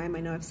long time. I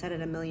know I've said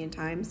it a million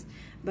times,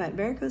 but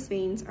varicose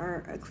veins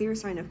are a clear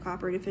sign of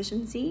copper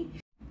deficiency.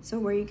 So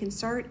where you can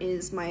start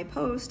is my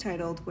post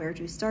titled Where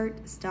to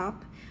Start,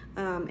 Stop,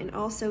 and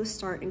also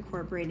start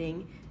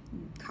incorporating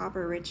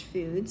copper-rich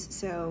foods.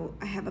 So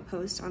I have a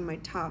post on my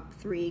top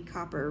 3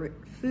 copper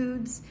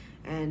foods,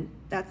 and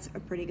that's a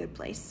pretty good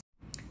place.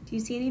 Do you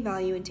see any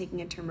value in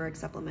taking a turmeric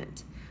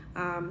supplement?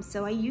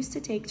 So I used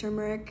to take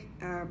turmeric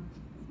a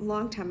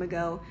long time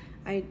ago.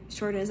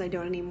 Short as I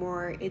don't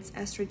anymore. It's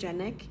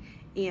estrogenic,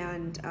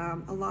 and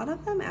a lot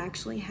of them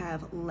actually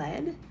have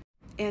lead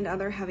and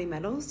other heavy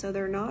metals, so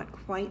they're not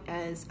quite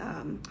as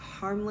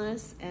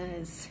harmless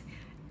as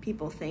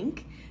people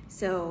think.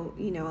 So,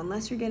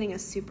 unless you're getting a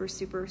super,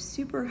 super,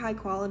 super high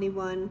quality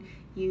one,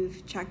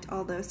 you've checked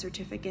all those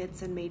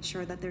certificates and made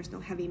sure that there's no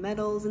heavy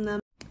metals in them,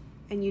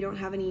 and you don't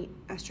have any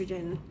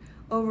estrogen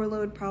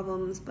overload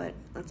problems, but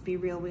let's be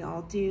real, we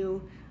all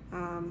do,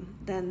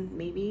 then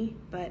maybe,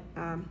 but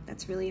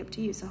that's really up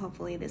to you. So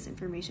hopefully this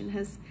information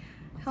has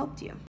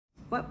helped you.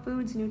 What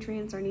foods,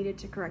 nutrients are needed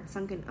to correct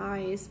sunken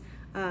eyes?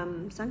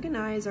 Sunken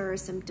eyes are a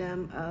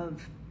symptom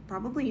of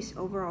probably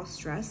overall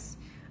stress,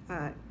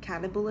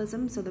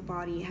 catabolism. So the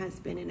body has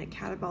been in a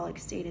catabolic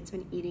state. It's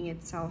been eating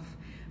itself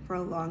for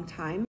a long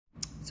time.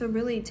 So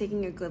really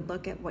taking a good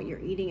look at what you're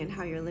eating and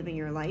how you're living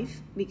your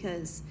life,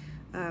 because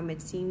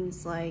it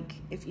seems like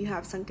if you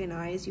have sunken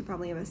eyes, you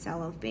probably have a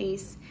sallow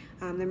face.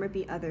 There might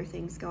be other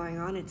things going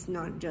on. It's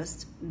not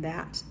just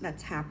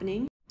that's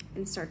happening.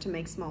 and start to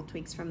make small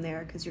tweaks from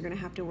there, because you're going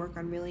to have to work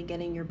on really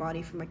getting your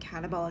body from a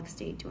catabolic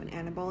state to an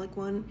anabolic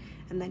one,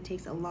 and that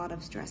takes a lot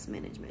of stress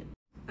management.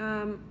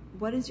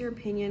 What is your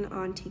opinion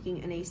on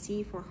taking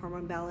NAC for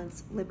hormone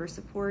balance, liver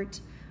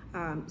support?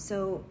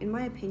 So in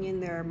my opinion,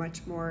 there are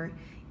much more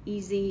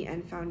easy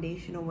and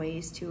foundational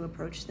ways to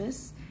approach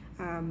this.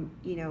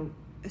 You know,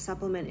 a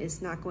supplement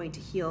is not going to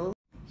heal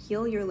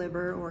your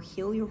liver or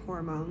heal your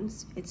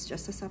hormones. It's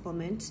just a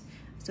supplement.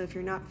 So if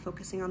you're not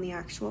focusing on the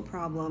actual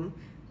problem,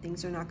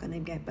 things are not going to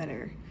get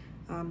better.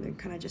 They're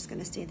kind of just going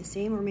to stay the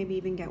same or maybe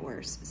even get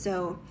worse.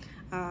 So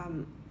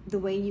the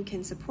way you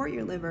can support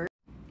your liver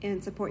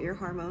and support your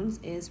hormones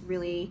is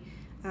really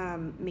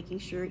making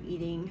sure you're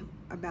eating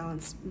a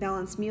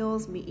balanced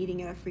meals,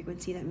 eating at a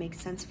frequency that makes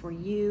sense for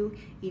you,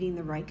 eating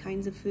the right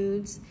kinds of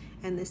foods,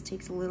 and this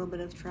takes a little bit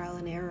of trial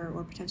and error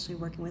or potentially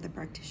working with a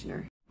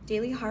practitioner.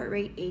 Daily heart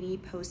rate 80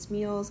 post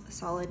meals,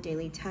 solid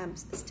daily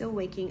temps, still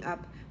waking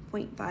up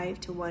 0.5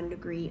 to 1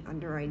 degree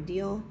under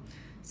ideal.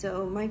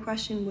 So my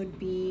question would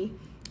be,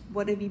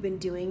 what have you been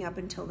doing up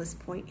until this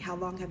point? How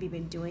long have you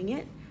been doing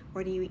it?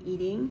 What are you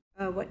eating?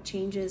 What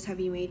changes have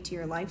you made to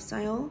your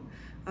lifestyle?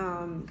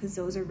 Because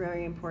those are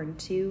very important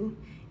too.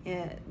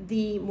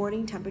 The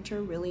morning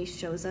temperature really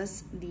shows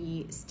us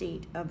the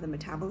state of the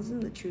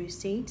metabolism, the true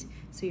state.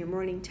 So your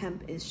morning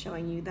temp is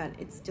showing you that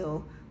it's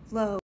still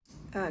low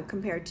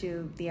compared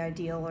to the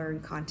ideal, or in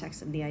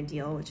context of the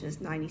ideal, which is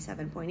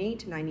 97.8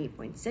 to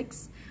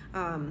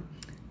 98.6.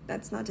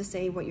 That's not to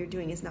say what you're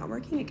doing is not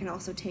working. It can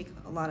also take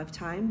a lot of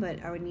time,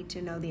 but I would need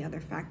to know the other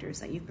factors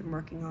that you've been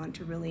working on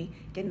to really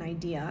get an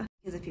idea.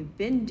 Because if you've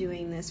been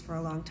doing this for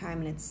a long time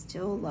and it's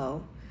still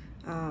low,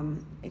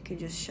 it could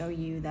just show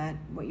you that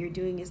what you're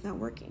doing is not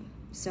working.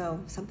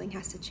 So something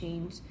has to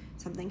change,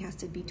 something has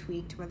to be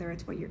tweaked, whether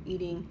it's what you're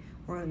eating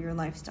or your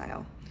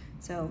lifestyle.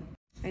 So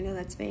I know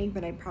that's vague,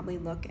 but I'd probably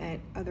look at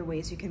other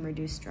ways you can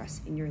reduce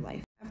stress in your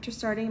life. After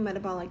starting a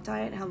metabolic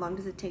diet, how long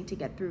does it take to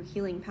get through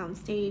healing pound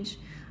stage?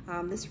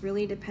 This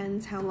really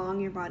depends how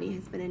long your body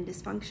has been in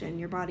dysfunction.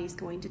 Your body's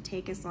going to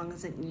take as long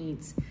as it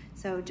needs.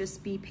 So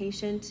just be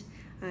patient,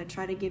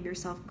 try to give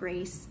yourself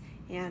grace,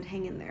 and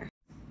hang in there.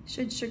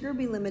 Should sugar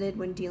be limited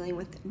when dealing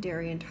with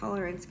dairy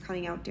intolerance,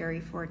 cutting out dairy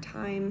for a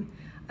time?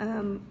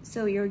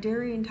 So your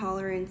dairy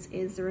intolerance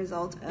is the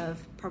result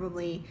of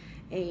probably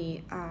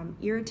a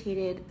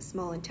irritated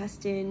small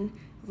intestine,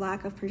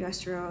 lack of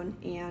progesterone,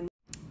 and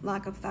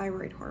lack of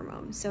thyroid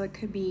hormone. So it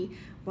could be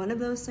one of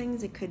those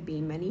things, it could be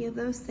many of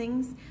those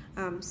things.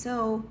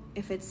 So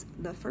if it's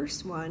the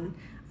first one,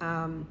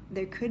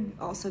 there could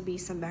also be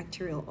some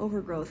bacterial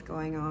overgrowth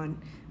going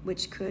on,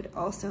 which could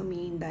also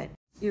mean that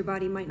your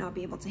body might not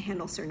be able to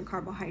handle certain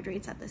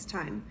carbohydrates at this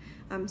time.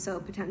 So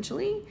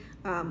potentially,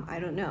 I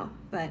don't know,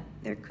 but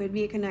there could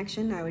be a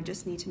connection. I would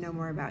just need to know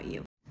more about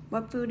you.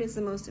 What food is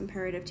the most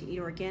imperative to eat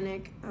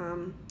organic?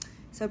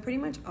 So pretty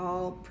much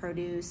all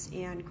produce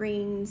and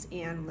grains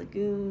and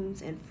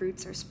legumes and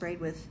fruits are sprayed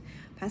with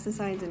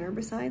pesticides and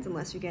herbicides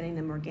unless you're getting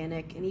them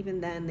organic, and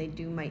even then they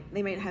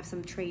might have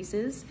some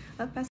traces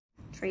of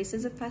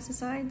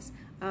pesticides.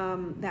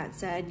 That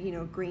said, you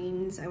know,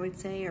 grains I would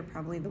say are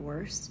probably the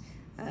worst.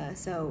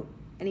 So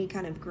any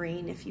kind of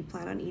grain, if you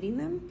plan on eating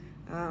them,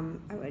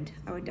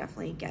 I would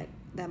definitely get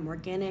them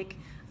organic.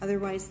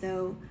 Otherwise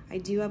though, I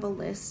do have a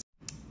list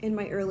in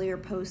my earlier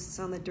posts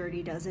on the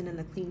Dirty Dozen and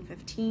the Clean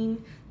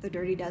 15. The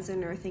Dirty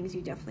Dozen are things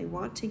you definitely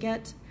want to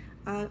get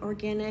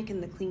organic,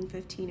 and the Clean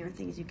 15 are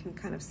things you can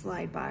kind of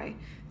slide by.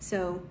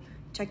 So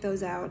check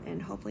those out,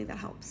 and hopefully that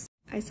helps.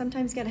 I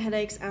sometimes get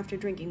headaches after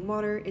drinking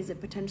water. Is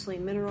it potentially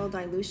mineral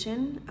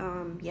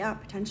dilution? Yeah,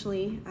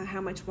 potentially.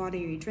 How much water are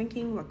you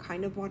drinking? What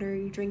kind of water are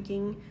you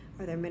drinking?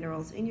 Are there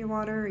minerals in your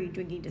water? Are you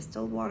drinking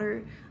distilled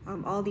water?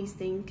 All these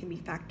things can be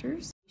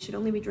factors. We should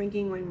only be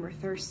drinking when we're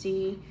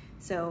thirsty.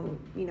 So,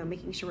 you know,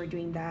 making sure we're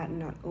doing that and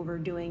not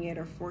overdoing it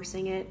or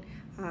forcing it.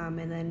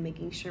 And then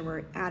making sure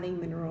we're adding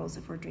minerals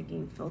if we're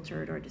drinking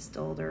filtered or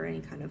distilled or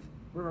any kind of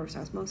reverse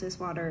osmosis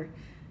water,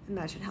 and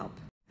that should help.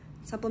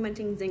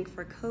 Supplementing zinc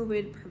for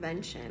COVID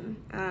prevention.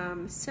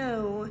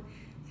 So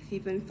if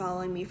you've been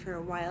following me for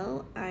a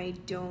while, I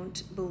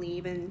don't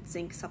believe in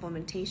zinc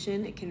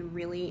supplementation. It can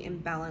really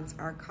imbalance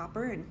our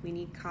copper, and we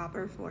need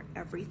copper for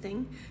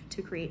everything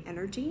to create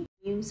energy.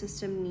 The immune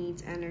system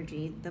needs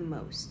energy the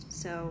most.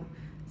 So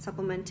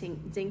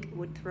supplementing zinc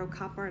would throw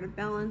copper out of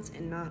balance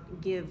and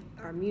not give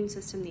our immune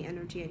system the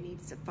energy it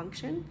needs to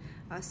function.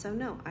 So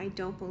no, I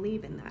don't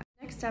believe in that.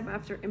 Next step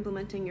after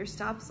implementing your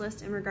stops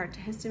list in regard to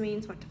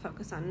histamines, what to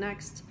focus on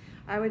next,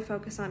 I would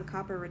focus on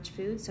copper-rich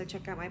foods. So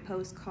check out my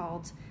post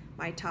called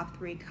My Top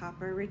 3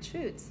 Copper-Rich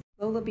Foods.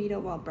 Low libido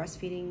while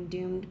breastfeeding,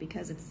 doomed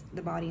because it's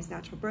the body's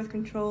natural birth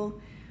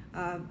control.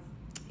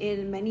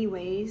 In many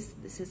ways,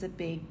 this is a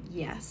big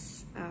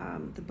yes.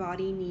 The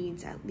body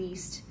needs at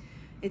least,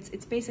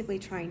 it's basically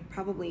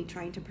probably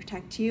trying to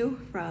protect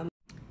you from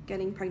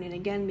getting pregnant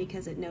again,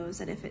 because it knows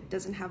that if it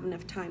doesn't have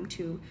enough time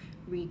to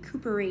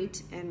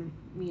recuperate and,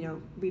 you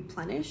know,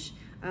 replenish,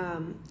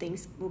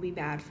 things will be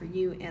bad for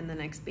you and the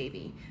next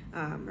baby.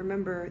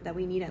 Remember that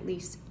we need at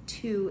least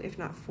 2, if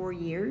not 4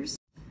 years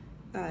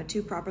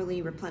to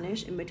properly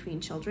replenish in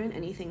between children.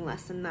 Anything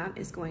less than that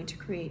is going to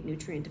create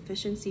nutrient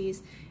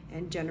deficiencies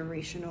and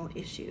generational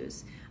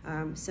issues.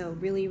 So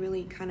really,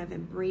 really kind of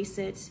embrace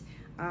it.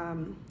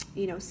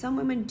 You know, some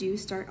women do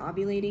start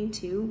ovulating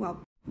too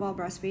while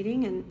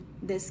breastfeeding, and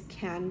this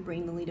can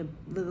bring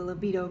the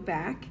libido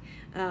back,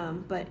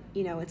 but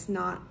you know, it's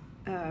not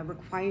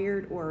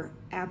required or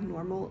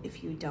abnormal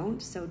if you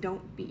don't, so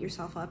don't beat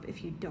yourself up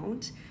if you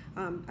don't.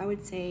 I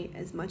would say,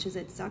 as much as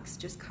it sucks,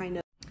 just kind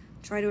of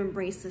try to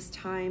embrace this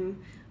time,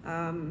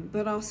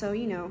 but also,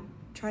 you know,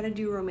 try to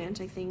do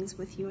romantic things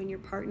with you and your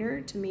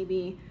partner to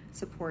maybe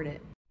support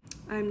it.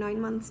 I'm 9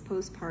 months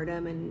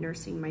postpartum and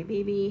nursing my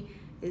baby.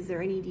 Is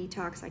there any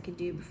detox I can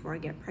do before I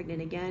get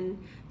pregnant again?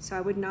 So I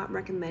would not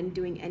recommend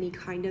doing any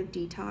kind of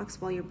detox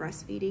while you're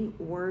breastfeeding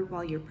or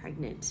while you're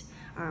pregnant.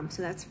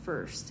 So that's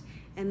first.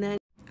 And then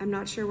I'm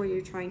not sure where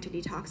you're trying to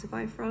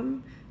detoxify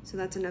from, so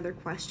that's another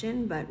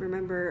question. But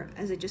remember,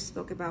 as I just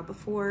spoke about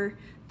before,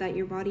 that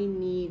your body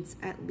needs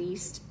at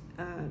least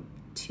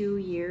 2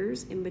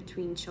 years in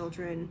between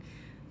children.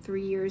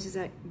 3 years is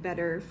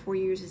better, 4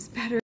 years is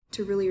better,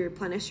 to really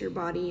replenish your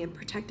body and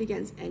protect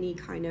against any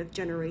kind of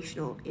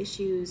generational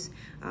issues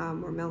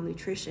or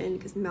malnutrition,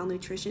 because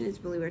malnutrition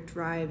is really what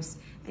drives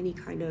any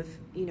kind of,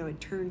 you know, it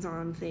turns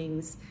on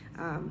things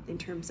in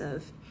terms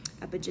of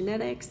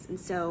epigenetics. And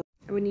so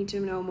I would need to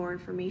know more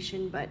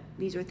information, but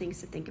these are things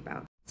to think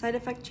about. Side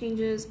effect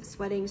changes: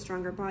 sweating,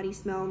 stronger body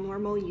smell.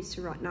 Normal, used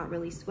to not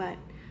really sweat.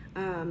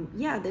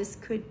 Yeah, this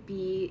could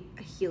be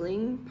a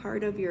healing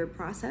part of your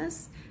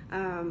process.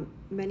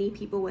 Many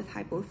people with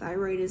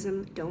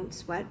hypothyroidism don't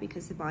sweat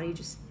because the body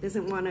just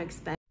doesn't want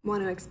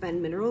to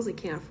expend minerals. It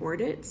can't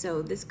afford it.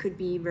 So this could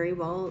be very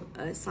well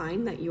a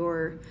sign that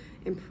you're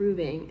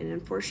improving. And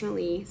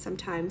unfortunately,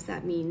 sometimes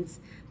that means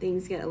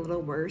things get a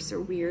little worse or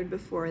weird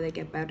before they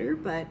get better.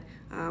 But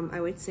I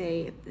would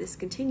say if this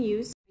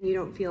continues and you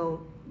don't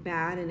feel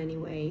bad in any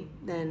way,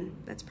 then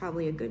that's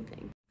probably a good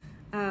thing.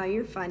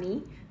 You're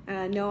funny.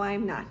 No,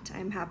 I'm not.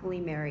 I'm happily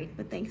married,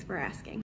 but thanks for asking.